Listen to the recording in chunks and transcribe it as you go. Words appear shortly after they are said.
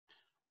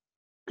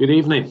Good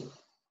evening.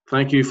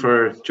 Thank you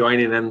for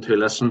joining in to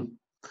listen.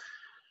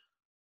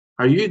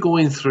 Are you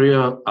going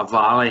through a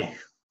valley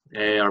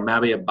or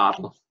maybe a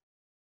battle?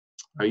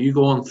 Are you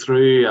going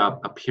through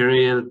a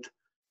period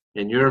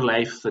in your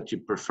life that you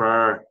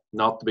prefer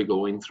not to be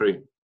going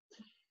through?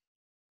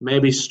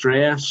 Maybe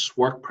stress,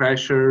 work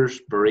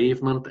pressures,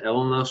 bereavement,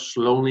 illness,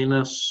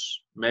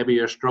 loneliness. Maybe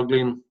you're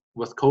struggling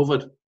with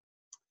COVID.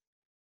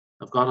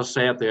 I've got to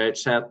say at the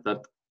outset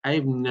that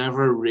I've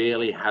never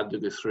really had to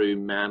go through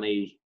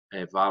many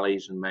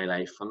valleys in my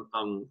life,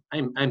 and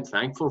I'm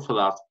thankful for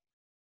that.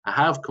 I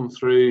have come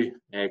through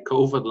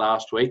COVID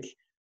last week,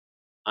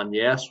 and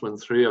yes,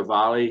 went through a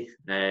valley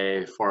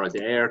for a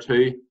day or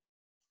two,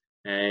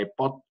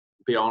 but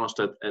to be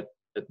honest,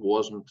 it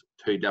wasn't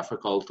too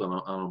difficult, and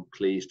I'm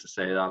pleased to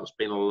say that. It's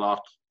been a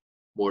lot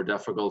more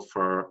difficult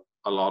for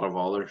a lot of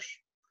others.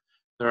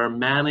 There are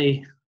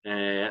many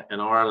in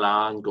our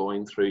land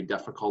going through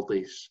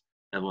difficulties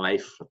in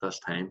life at this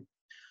time,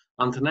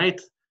 and tonight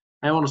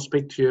I want to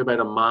speak to you about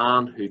a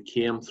man who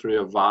came through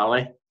a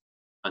valley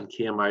and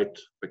came out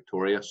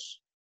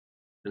victorious.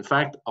 In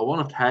fact, I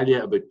want to tell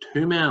you about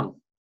two men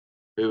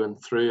who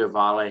went through a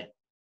valley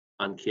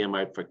and came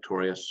out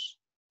victorious.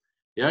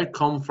 The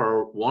outcome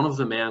for one of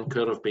the men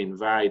could have been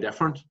very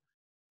different,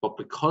 but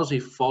because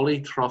he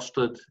fully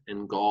trusted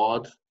in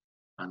God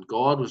and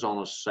God was on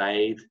his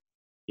side,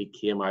 he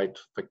came out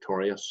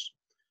victorious.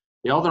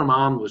 The other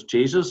man was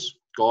Jesus,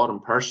 God in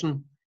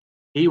person.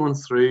 He went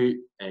through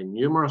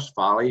numerous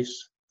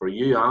valleys for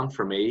you and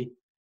for me.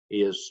 He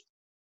has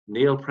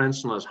nail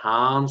prints in his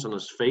hands and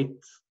his feet.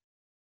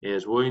 He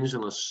has wounds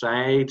in his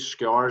side,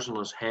 scars on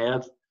his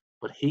head,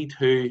 but he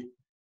too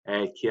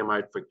came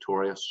out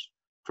victorious.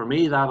 For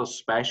me, that is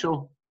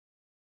special.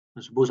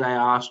 I suppose I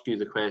ask you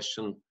the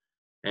question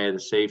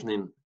this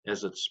evening,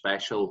 is it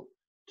special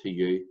to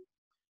you?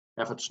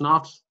 If it's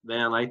not,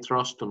 then I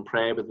trust and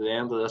pray by the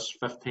end of this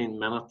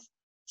 15-minute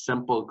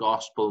simple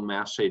gospel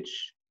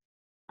message,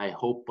 I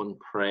hope and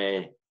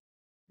pray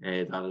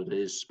that it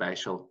is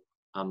special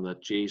and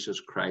that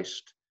Jesus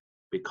Christ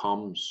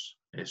becomes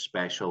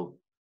special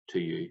to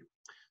you.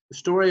 The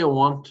story I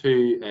want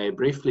to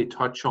briefly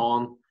touch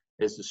on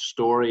is the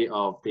story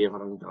of David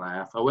and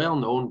Goliath, a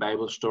well-known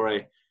Bible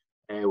story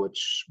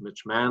which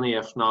many,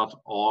 if not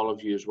all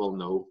of you will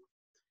know.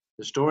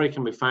 The story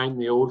can be found in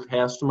the Old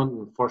Testament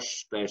in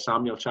 1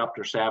 Samuel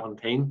chapter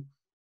 17.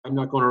 I'm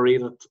not going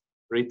to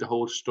read the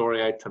whole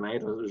story out tonight.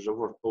 There's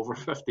over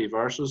 50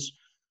 verses.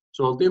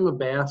 So I'll do my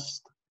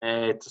best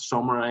to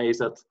summarize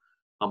it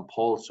and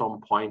pull some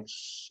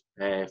points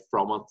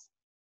from it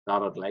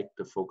that I'd like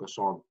to focus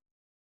on.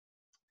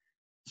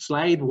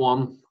 Slide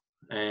 1,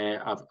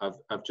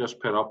 I've just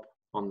put up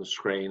on the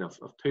screen. I've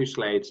two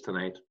slides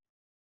tonight.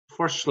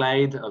 First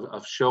slide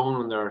I've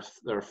shown, and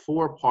there are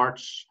 4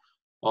 parts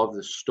of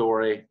the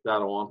story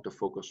that I want to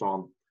focus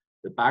on.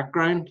 The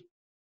background,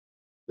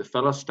 the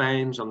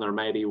Philistines and their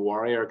mighty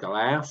warrior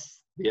Goliath,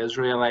 the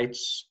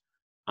Israelites,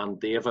 and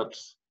David,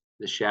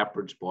 the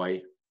shepherd's boy.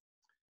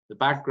 The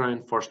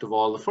background, first of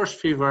all, the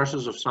first few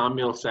verses of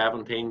Samuel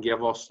 17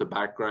 give us the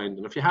background.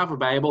 And if you have a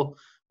Bible,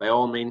 by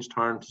all means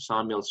turn to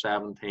Samuel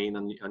 17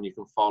 and you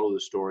can follow the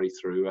story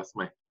through with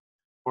me.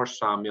 1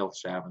 Samuel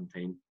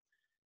 17.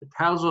 It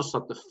tells us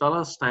that the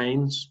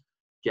Philistines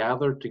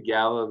gathered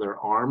together their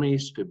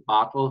armies to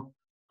battle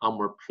and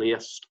were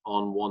placed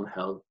on one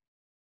hill.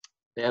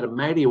 They had a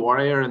mighty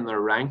warrior in their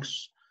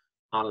ranks,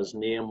 and his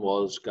name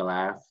was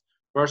Goliath.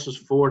 Verses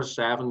 4 to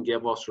 7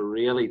 give us a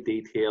really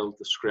detailed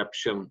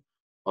description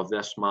of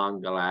this man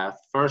Goliath.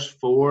 Verse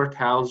 4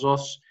 tells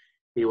us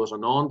he was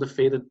an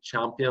undefeated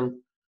champion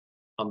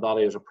and that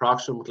he was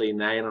approximately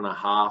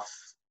 9.5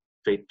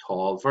 feet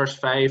tall. Verse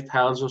 5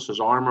 tells us his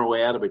armour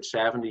weighed about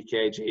 70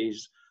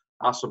 kgs.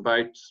 That's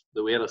about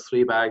the weight of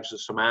 3 bags of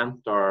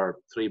cement or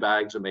 3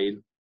 bags of meal.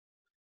 It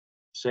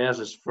says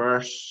his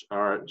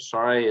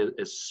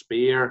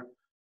spear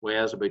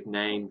weighs about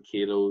 9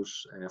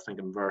 kilos, I think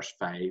in verse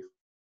 5.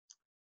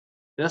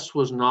 This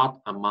was not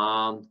a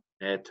man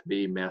to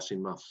be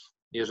messing with.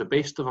 He was a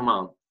beast of a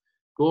man.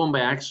 Going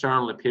by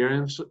external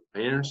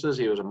appearances,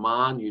 he was a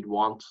man you'd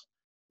want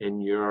in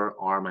your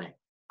army.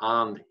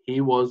 And he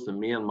was the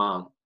main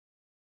man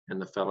in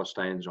the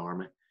Philistines'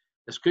 army.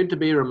 It's good to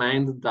be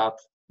reminded that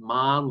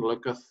man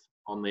looketh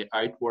on the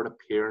outward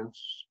appearance,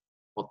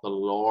 but the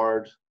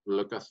Lord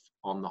looketh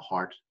on the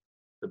heart.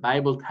 The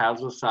Bible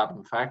tells us that.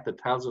 In fact, it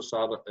tells us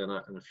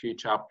that in a few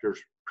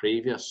chapters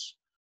previous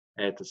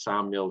to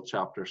Samuel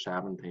chapter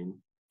 17.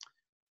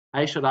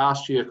 I should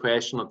ask you a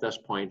question at this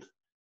point.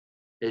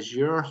 Is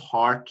your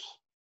heart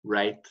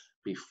right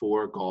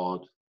before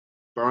God?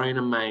 Bearing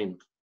in mind,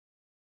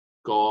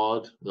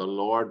 God, the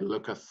Lord,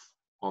 looketh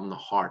on the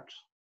heart,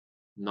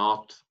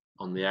 not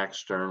on the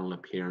external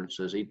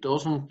appearances. He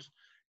doesn't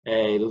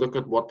look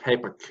at what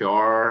type of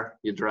car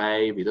you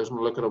drive. He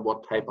doesn't look at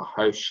what type of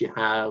house you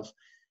have.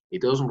 He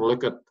doesn't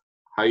look at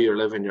how you're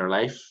living your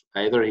life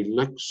either. He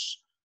looks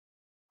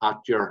at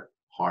your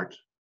heart.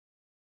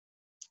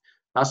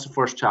 That's the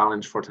first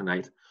challenge for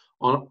tonight.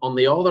 On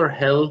the other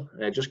hill,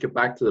 just get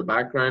back to the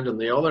background, on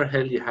the other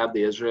hill you had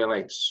the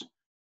Israelites.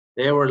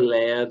 They were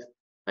led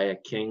by a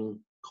king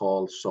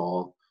called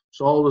Saul.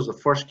 Saul was the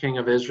first king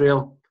of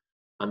Israel,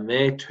 and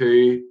they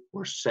too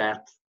were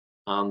set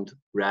and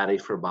ready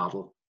for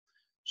battle.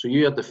 So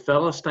you had the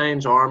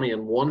Philistines' army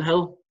on one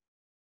hill,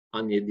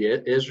 and you had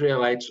the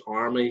Israelites'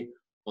 army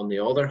on the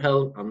other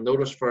hill. And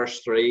notice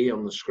verse 3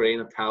 on the screen,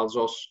 it tells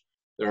us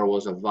there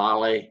was a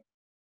valley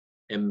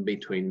in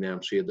between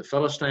them. So you had the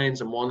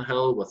Philistines on one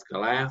hill with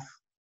Goliath,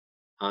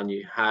 and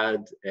you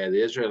had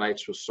the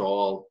Israelites with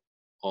Saul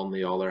on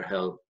the other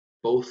hill,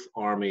 both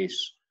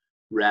armies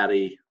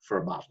ready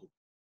for battle.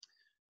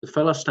 The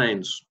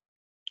Philistines.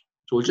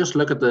 So we'll just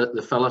look at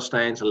the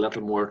Philistines a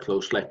little more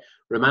closely.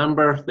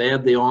 Remember, they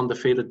had the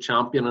undefeated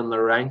champion in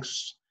their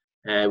ranks.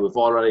 We've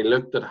already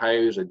looked at how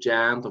he was a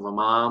giant of a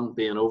man,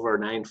 being over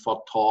 9 foot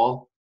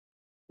tall.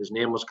 His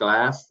name was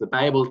Goliath. The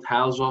Bible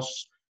tells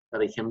us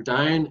that he came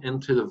down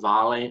into the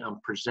valley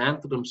and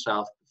presented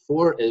himself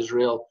before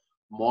Israel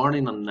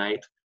morning and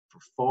night for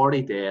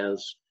 40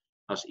 days.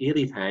 That's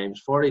 80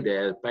 times, 40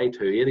 days by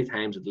 2, 80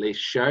 times at least,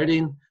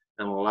 shouting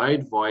in a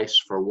loud voice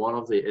for one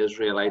of the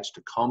Israelites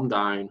to come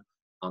down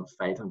and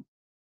fight him.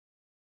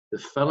 The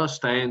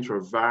Philistines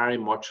were very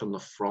much on the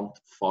front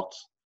foot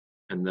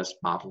in this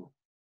battle.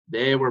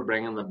 They were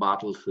bringing the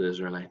battle to the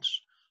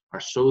Israelites, or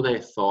so they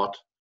thought,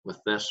 with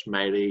this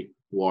mighty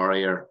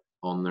warrior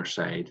on their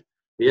side.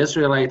 The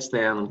Israelites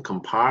then, in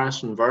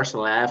comparison, verse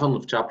 11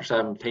 of chapter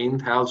 17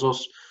 tells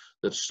us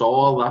that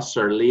Saul, that's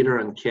their leader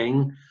and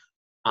king,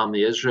 and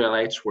the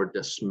Israelites were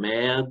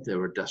dismayed, they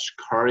were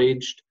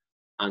discouraged,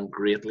 and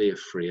greatly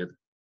afraid.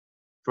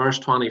 Verse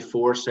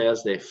 24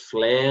 says they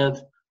fled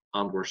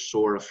and were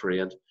sore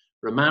afraid.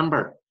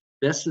 Remember,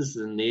 this is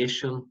the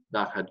nation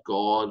that had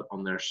God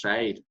on their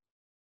side,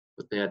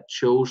 but they had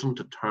chosen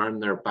to turn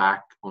their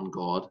back on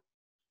God.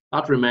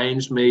 That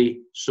reminds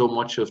me so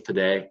much of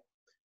today.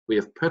 We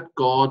have put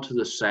God to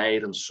the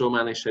side in so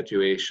many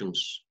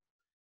situations.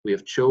 We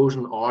have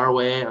chosen our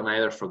way and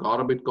either forgot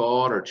about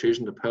God or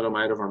chosen to put him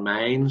out of our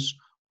minds,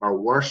 or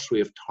worse, we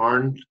have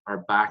turned our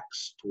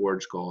backs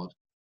towards God.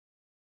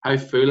 How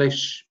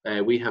foolish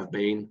we have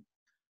been.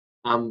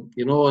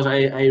 You know, as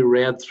I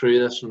read through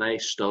this and I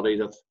studied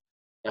it,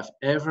 if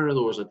ever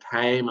there was a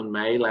time in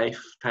my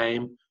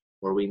lifetime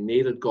where we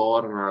needed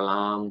God in our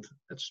land,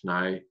 it's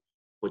now.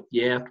 But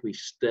yet we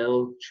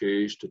still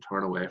choose to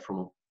turn away from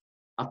him.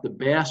 At the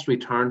best, we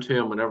turn to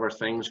him whenever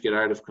things get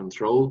out of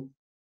control.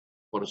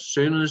 But as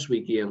soon as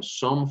we gain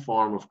some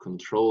form of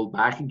control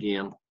back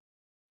again,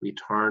 we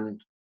turn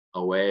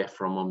away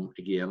from him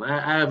again.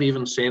 I have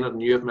even seen it,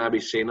 and you have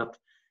maybe seen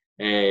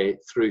it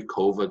through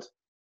COVID.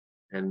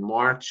 In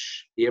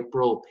March,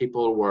 April,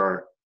 people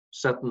were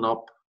sitting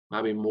up,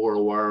 maybe more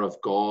aware of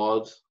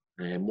God,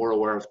 more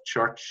aware of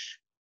church.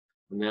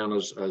 And then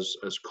as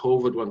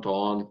COVID went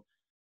on,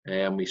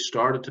 we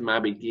started to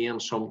maybe gain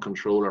some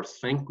control, or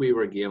think we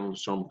were gaining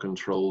some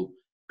control,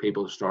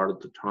 people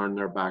started to turn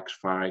their backs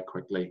very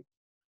quickly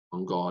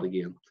on God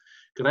again.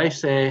 Could I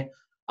say,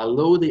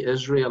 although the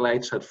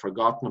Israelites had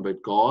forgotten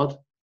about God,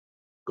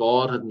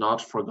 God had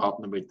not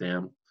forgotten about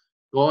them.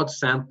 God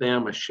sent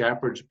them a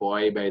shepherd's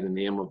boy by the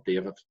name of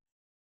David.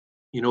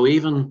 You know,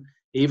 even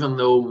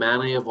though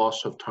many of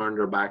us have turned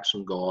our backs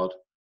on God,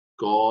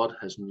 God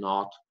has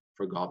not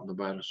forgotten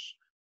about us.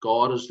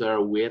 God is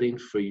there waiting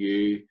for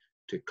you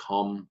to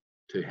come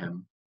to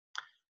him.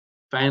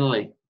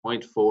 Finally,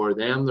 point 4,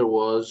 then there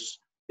was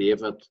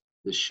David,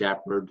 the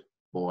shepherd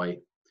boy.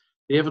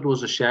 David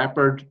was a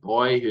shepherd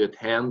boy who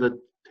attended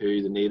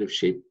to the need of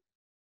sheep.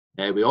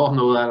 We all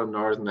know that in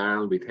Northern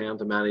Ireland we tend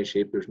to many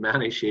sheep. There's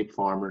many sheep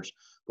farmers.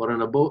 But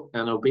in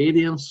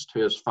obedience to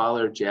his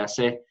father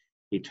Jesse,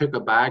 he took a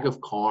bag of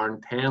corn,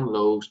 10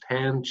 loaves,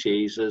 10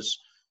 cheeses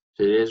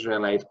to the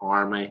Israelite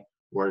army,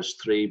 where his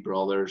 3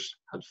 brothers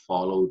had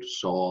followed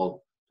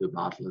Saul to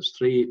battle, his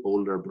 3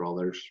 older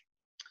brothers.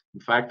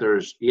 In fact,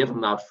 there's 8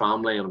 in that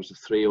family, and it was the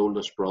 3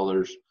 oldest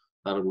brothers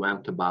that had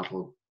went to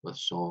battle with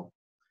Saul.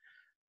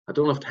 I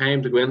don't have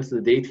time to go into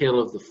the detail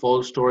of the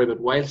full story, but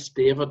whilst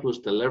David was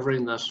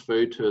delivering this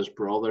food to his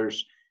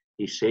brothers,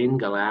 he seen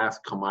Goliath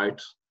come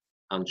out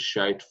and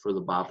shout for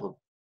the battle.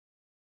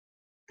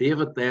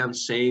 David then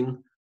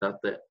seen that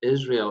the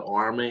Israel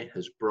army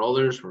his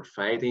brothers were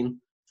fighting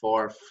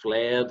for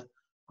fled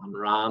and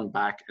ran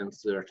back into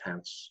their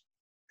tents.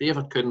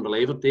 David couldn't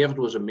believe it. David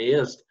was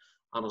amazed,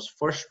 and his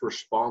first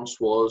response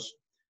was,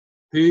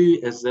 "Who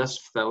is this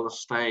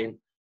Philistine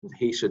that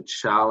he should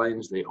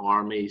challenge the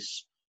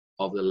armies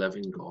of the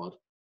living God?"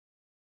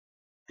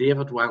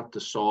 David went to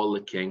Saul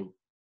the king,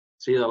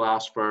 see the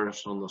last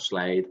verse on the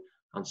slide,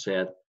 and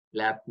said,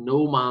 "Let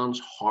no man's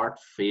heart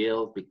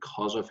fail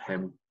because of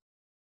him.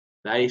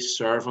 Thy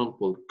servant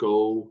will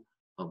go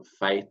and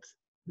fight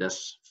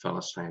this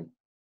Philistine."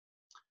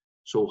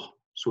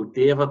 So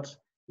David,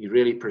 he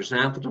really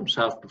presented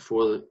himself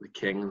before the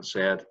king and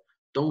said,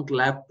 "Don't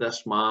let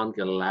this man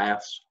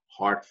Goliath's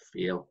heart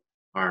fail,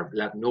 or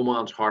let no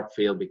man's heart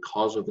fail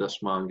because of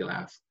this man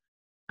Goliath.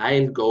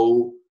 I'll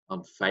go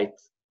and fight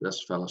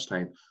this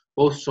Philistine."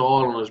 Both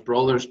Saul and his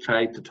brothers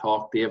tried to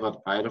talk David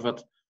out of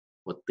it,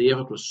 but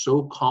David was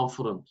so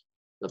confident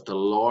that the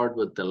Lord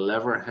would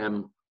deliver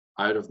him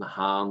out of the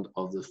hand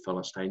of the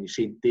Philistine. You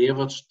see,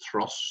 David's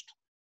trust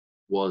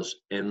was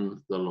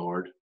in the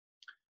Lord.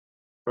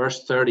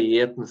 Verse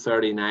 38 and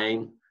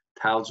 39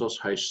 tells us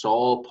how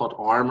Saul put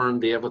armor on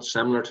David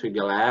similar to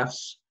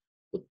Goliath's,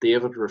 but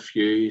David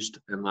refused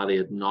in that he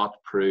had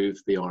not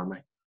proved the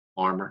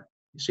armor.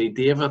 You see,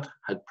 David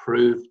had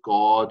proved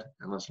God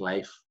in his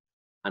life,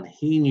 and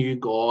he knew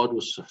God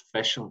was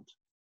sufficient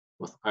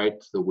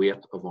without the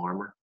weight of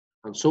armor.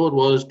 And so it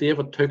was,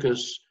 David took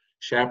his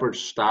shepherd's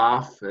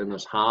staff in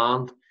his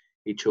hand.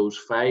 He chose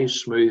 5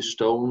 smooth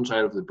stones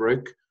out of the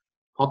brook,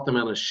 put them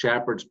in his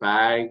shepherd's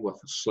bag with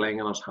a sling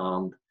in his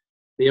hand.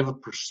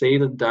 David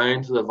proceeded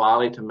down to the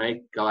valley to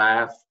meet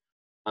Goliath,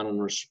 and in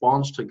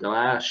response to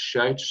Goliath's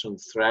shouts and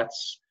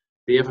threats,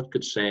 David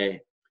could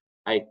say,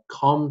 I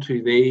come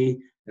to thee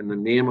in the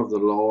name of the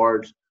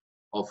Lord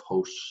of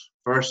hosts.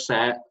 Verse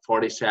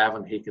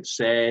 47, he could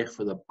say,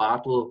 for the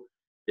battle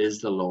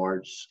is the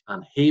Lord's,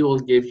 and he will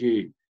give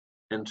you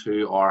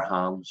into our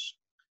hands.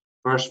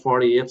 Verse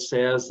 48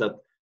 says that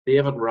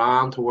David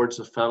ran towards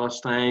the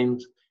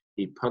Philistines.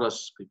 He put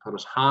his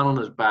hand on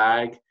his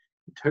bag.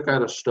 He took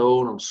out a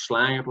stone and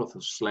slang it with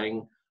a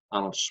sling,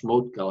 and it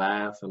smote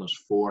Goliath in his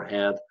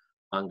forehead,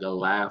 and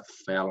Goliath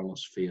fell on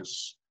his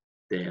face,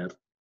 dead.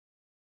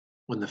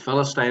 When the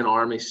Philistine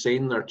army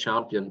seen their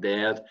champion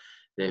dead,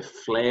 they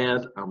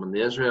fled, and when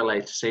the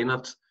Israelites seen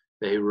it,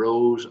 they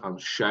rose and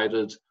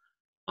shouted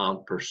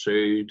and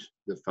pursued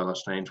the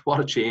Philistines. What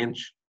a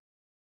change.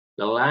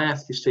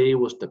 Goliath, you see,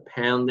 was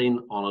depending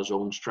on his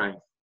own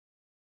strength.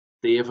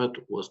 David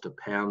was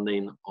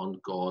depending on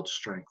God's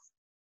strength.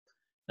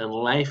 In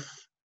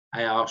life,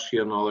 I ask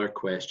you another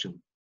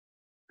question.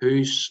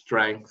 Whose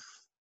strength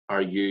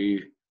are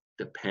you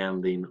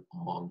depending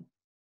on?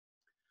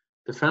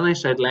 To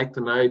finish, I'd like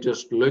to now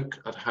just look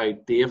at how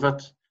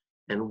David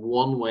in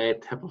one way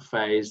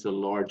typifies the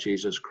Lord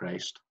Jesus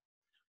Christ.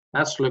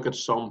 Let's look at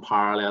some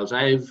parallels.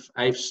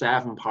 I've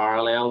 7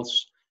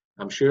 parallels.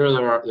 I'm sure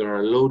there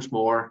are loads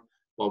more,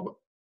 but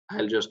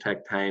I'll just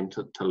take time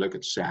to look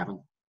at 7.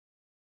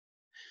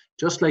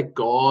 Just like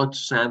God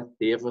sent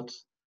David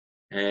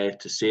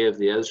to save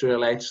the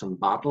Israelites in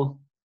battle,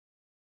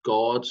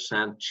 God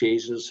sent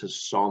Jesus,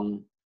 his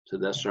son, to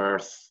this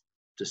earth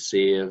to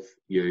save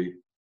you.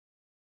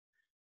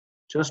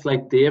 Just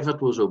like David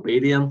was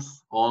obedient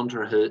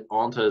unto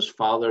his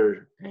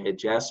father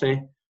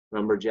Jesse.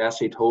 Remember,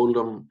 Jesse told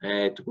him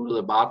to go to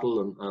the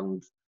battle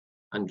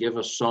and give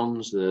his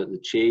sons the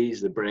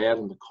cheese, the bread,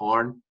 and the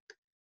corn.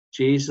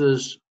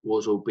 Jesus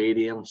was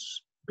obedient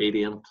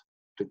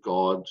to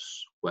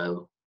God's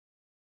will.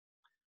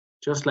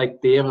 Just like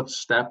David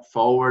stepped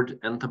forward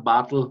into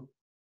battle,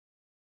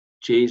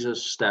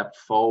 Jesus stepped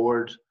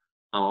forward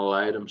and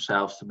allowed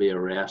himself to be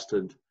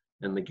arrested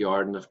in the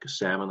Garden of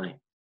Gethsemane,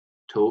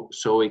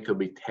 so he could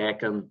be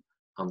taken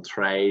and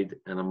tried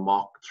in a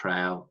mock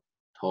trial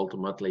to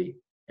ultimately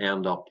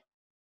end up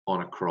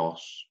on a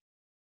cross.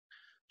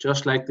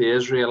 Just like the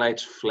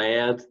Israelites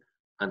fled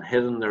and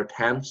hid in their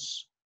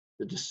tents,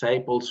 the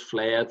disciples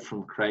fled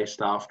from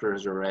Christ after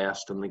his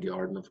arrest in the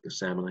Garden of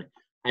Gethsemane.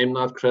 I'm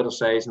not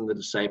criticizing the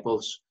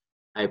disciples.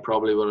 I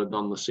probably would have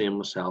done the same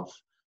myself.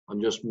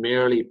 I'm just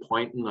merely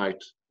pointing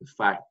out the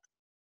fact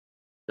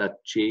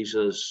that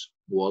Jesus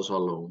was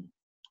alone.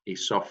 He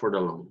suffered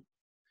alone.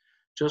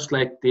 Just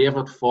like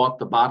David fought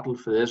the battle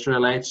for the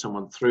Israelites and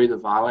went through the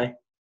valley,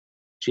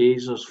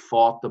 Jesus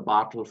fought the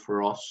battle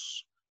for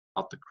us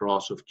at the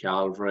cross of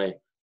Calvary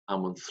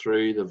and went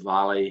through the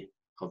valley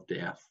of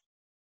death.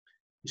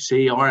 You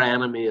see, our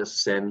enemy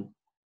is sin.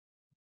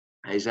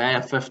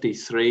 Isaiah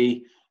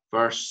 53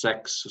 verse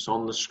 6 is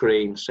on the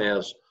screen,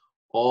 says,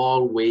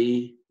 all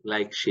we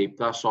like sheep,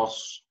 that's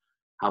us,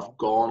 have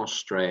gone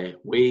astray.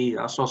 We,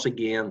 that's us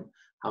again,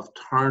 have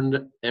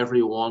turned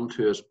every one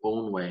to his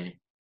own way,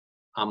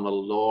 and the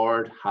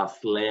Lord hath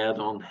laid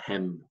on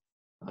him,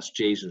 that's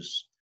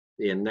Jesus,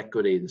 the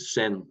iniquity, the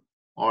sin,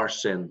 our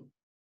sin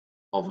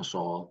of us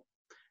all.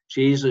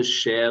 Jesus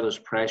shed his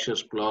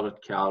precious blood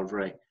at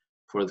Calvary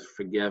for the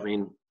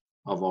forgiving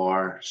of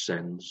our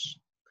sins.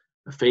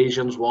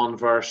 Ephesians 1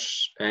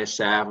 verse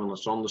 7,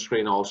 it's on the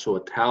screen also,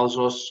 it tells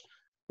us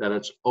that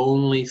it's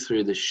only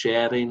through the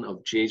shedding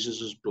of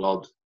Jesus'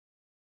 blood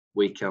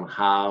we can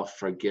have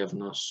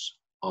forgiveness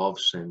of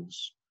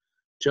sins.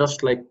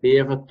 Just like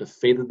David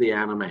defeated the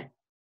enemy,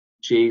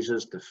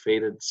 Jesus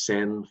defeated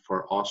sin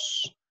for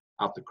us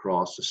at the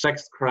cross. The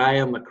 6th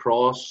cry on the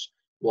cross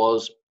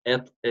was,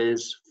 it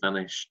is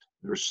finished.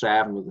 There's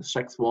 7, but the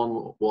 6th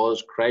one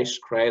was,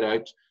 Christ cried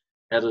out,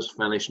 it is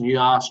finished. And you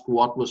ask,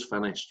 what was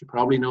finished? You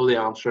probably know the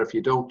answer. If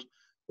you don't,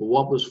 but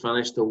what was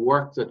finished? The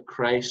work that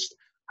Christ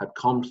had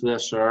come to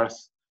this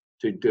earth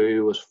to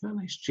do was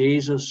finished.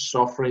 Jesus'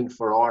 suffering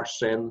for our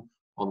sin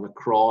on the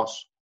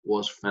cross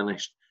was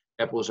finished.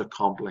 It was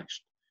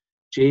accomplished.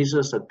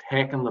 Jesus had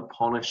taken the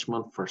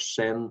punishment for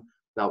sin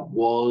that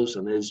was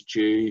and is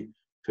due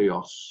to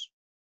us.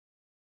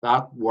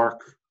 That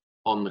work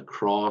on the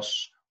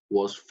cross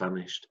was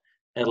finished.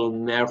 It'll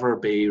never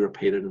be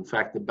repeated. In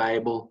fact, the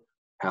Bible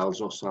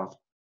tells us that.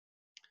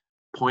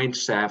 Point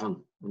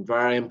 7, and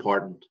very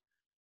important.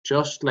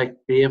 Just like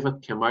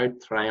David came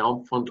out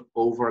triumphant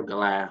over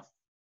Goliath,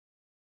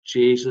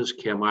 Jesus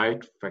came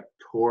out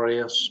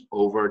victorious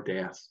over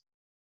death.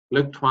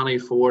 Luke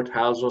 24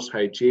 tells us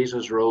how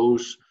Jesus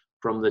rose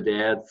from the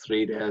dead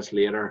 3 days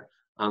later,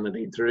 and that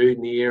he drew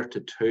near to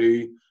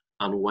two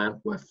and went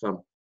with them.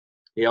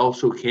 He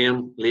also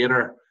came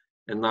later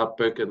in that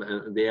book, at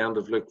the end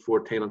of Luke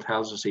 14, it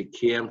tells us he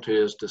came to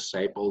his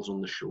disciples on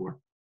the shore.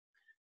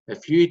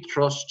 If you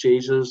trust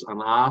Jesus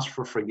and ask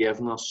for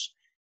forgiveness,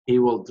 he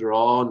will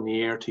draw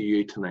near to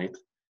you tonight.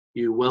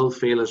 You will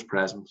feel his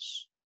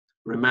presence.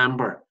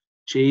 Remember,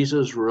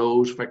 Jesus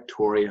rose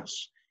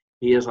victorious.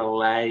 He is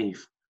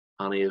alive,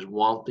 and he is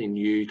wanting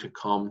you to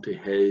come to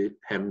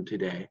him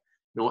today.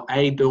 No,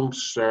 I don't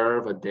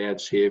serve a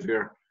dead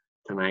Savior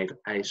tonight.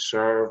 I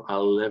serve a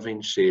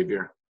living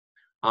Savior.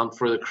 And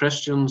for the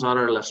Christians that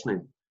are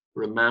listening,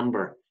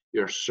 remember,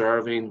 you're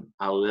serving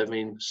a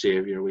living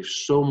Savior. We've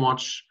so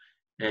much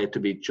to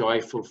be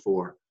joyful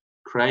for.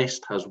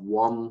 Christ has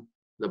won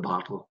the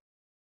battle.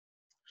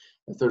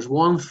 If there's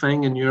one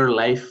thing in your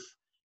life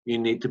you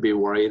need to be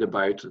worried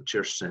about, it's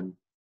your sin.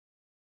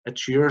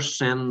 It's your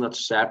sin that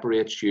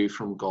separates you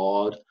from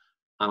God,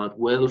 and it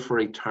will for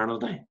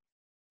eternity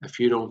if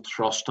you don't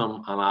trust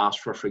him and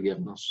ask for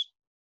forgiveness.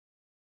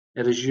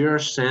 It is your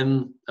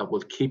sin that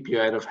will keep you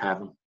out of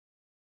heaven.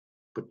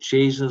 But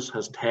Jesus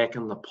has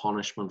taken the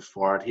punishment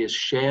for it. He has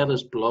shed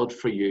his blood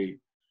for you.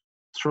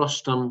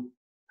 Trust him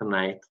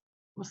tonight.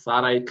 With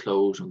that, I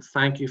close, and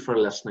thank you for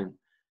listening.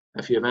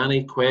 If you have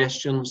any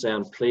questions,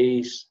 then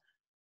please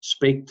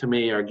speak to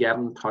me or get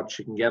in touch.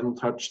 You can get in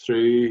touch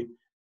through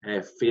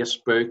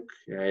Facebook,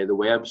 the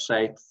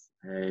website.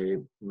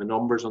 My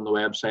number's on the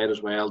website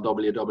as well,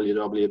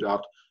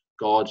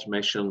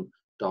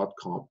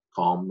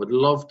 www.godsmission.com. Would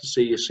love to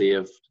see you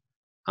saved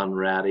and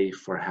ready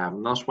for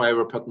heaven. That's why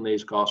we're putting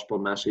these gospel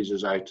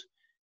messages out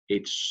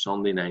each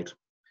Sunday night.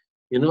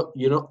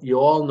 You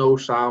all know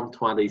Psalm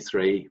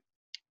 23,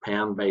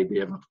 penned by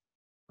David.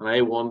 And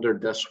I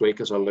wondered this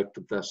week as I looked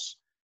at this,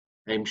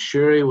 I'm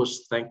sure he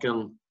was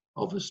thinking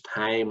of his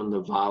time in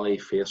the valley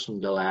facing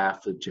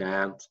Goliath the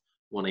giant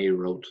when he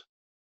wrote,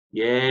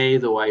 "Yea,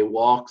 though I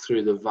walk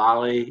through the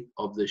valley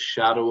of the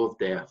shadow of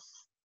death,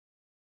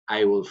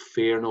 I will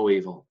fear no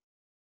evil,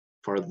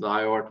 for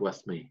thou art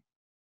with me."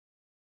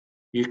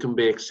 You can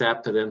be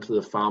accepted into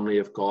the family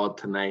of God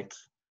tonight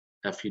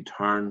if you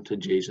turn to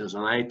Jesus.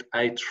 And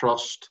I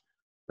trust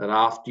that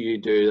after you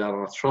do that,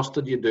 and I trust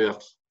that you do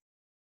it,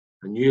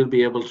 and you'll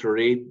be able to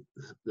read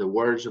the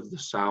words of the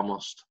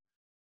psalmist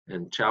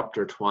in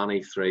chapter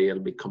 23.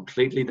 It'll be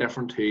completely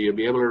different to you. You'll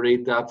be able to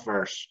read that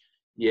verse.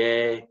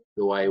 Yea,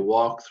 though I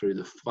walk through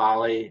the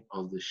valley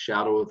of the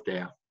shadow of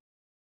death,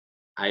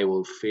 I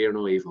will fear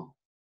no evil,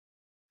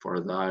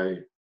 for thou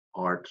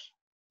art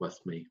with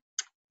me.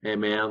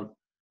 Amen.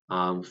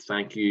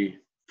 Thank you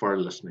for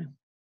listening.